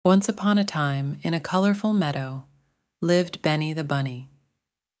Once upon a time, in a colorful meadow, lived Benny the bunny.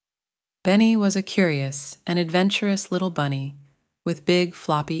 Benny was a curious and adventurous little bunny with big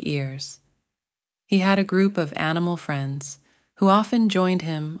floppy ears. He had a group of animal friends who often joined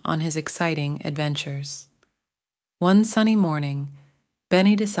him on his exciting adventures. One sunny morning,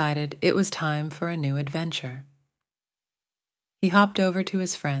 Benny decided it was time for a new adventure. He hopped over to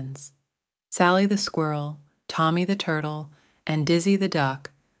his friends, Sally the squirrel, Tommy the turtle, and Dizzy the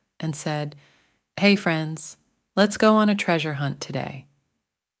duck, and said, "Hey friends, let's go on a treasure hunt today."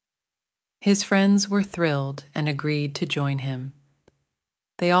 His friends were thrilled and agreed to join him.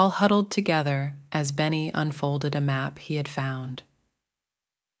 They all huddled together as Benny unfolded a map he had found.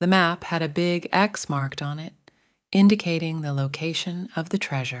 The map had a big X marked on it, indicating the location of the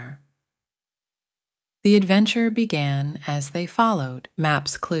treasure. The adventure began as they followed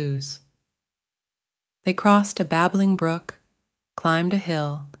map's clues. They crossed a babbling brook, climbed a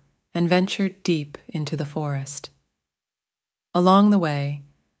hill, and ventured deep into the forest. Along the way,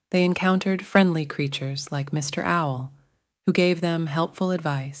 they encountered friendly creatures like Mr. Owl, who gave them helpful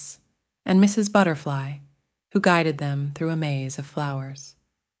advice, and Mrs. Butterfly, who guided them through a maze of flowers.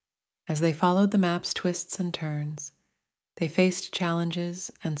 As they followed the map's twists and turns, they faced challenges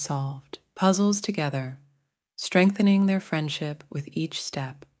and solved puzzles together, strengthening their friendship with each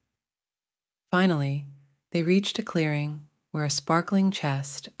step. Finally, they reached a clearing where a sparkling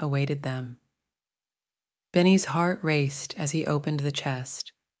chest awaited them. Benny's heart raced as he opened the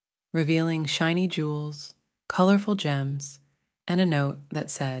chest, revealing shiny jewels, colorful gems, and a note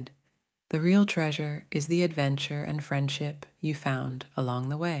that said, "The real treasure is the adventure and friendship you found along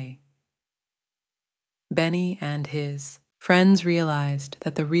the way." Benny and his friends realized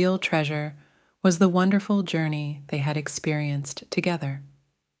that the real treasure was the wonderful journey they had experienced together.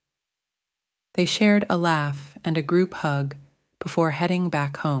 They shared a laugh and a group hug before heading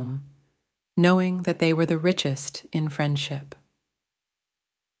back home, knowing that they were the richest in friendship.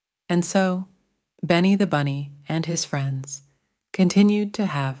 And so, Benny the bunny and his friends continued to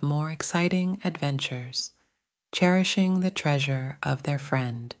have more exciting adventures, cherishing the treasure of their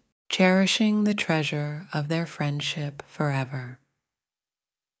friend, cherishing the treasure of their friendship forever.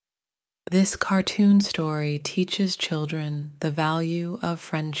 This cartoon story teaches children the value of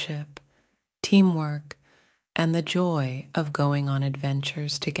friendship, teamwork, and the joy of going on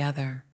adventures together.